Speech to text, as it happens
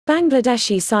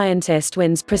Bangladeshi scientist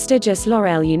wins prestigious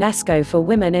L'Oréal UNESCO for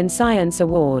Women in Science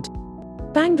Award.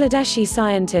 Bangladeshi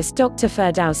scientist Dr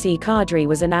Firdausi Qadri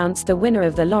was announced the winner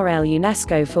of the L'Oréal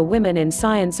UNESCO for Women in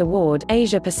Science Award,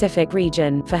 Asia-Pacific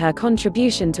region, for her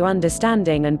contribution to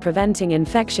understanding and preventing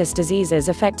infectious diseases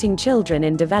affecting children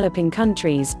in developing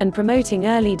countries, and promoting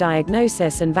early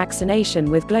diagnosis and vaccination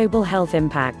with global health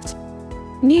impact.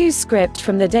 News script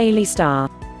from the Daily Star.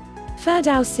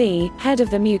 Firdausi, head of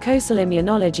the Mucosal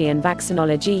Immunology and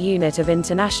Vaccinology unit of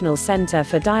International Center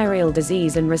for Diarrhoeal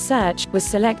Disease and Research, was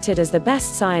selected as the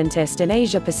best scientist in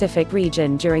Asia-Pacific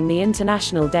region during the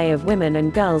International Day of Women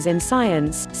and Girls in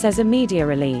Science, says a media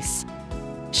release.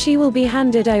 She will be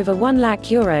handed over €1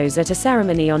 lakh at a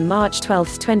ceremony on March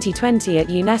 12, 2020 at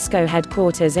UNESCO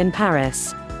Headquarters in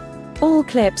Paris. All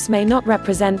clips may not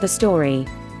represent the story.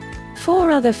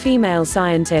 4 other female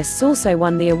scientists also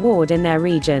won the award in their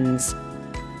regions.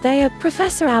 They are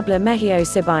Professor Abla Mejio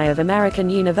Sibay of American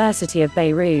University of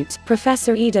Beirut,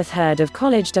 Professor Edith Hurd of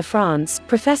Collège de France,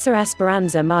 Professor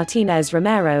Esperanza Martinez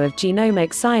Romero of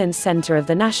Genomic Science Center of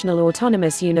the National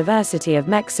Autonomous University of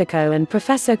Mexico and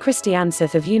Professor Christy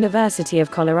Anseth of University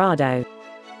of Colorado.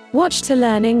 Watch to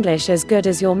learn English as good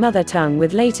as your mother tongue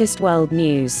with latest world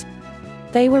news.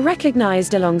 They were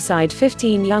recognized alongside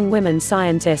 15 young women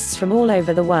scientists from all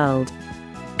over the world.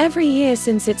 Every year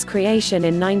since its creation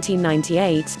in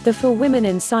 1998, the For Women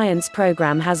in Science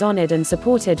program has honored and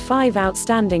supported 5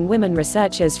 outstanding women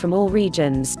researchers from all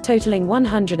regions, totaling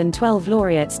 112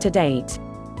 laureates to date.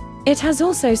 It has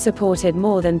also supported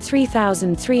more than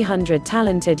 3,300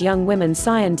 talented young women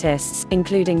scientists,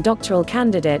 including doctoral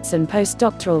candidates and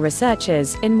postdoctoral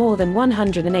researchers, in more than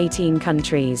 118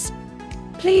 countries.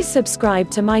 Please subscribe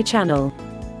to my channel.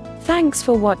 Thanks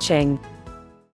for watching.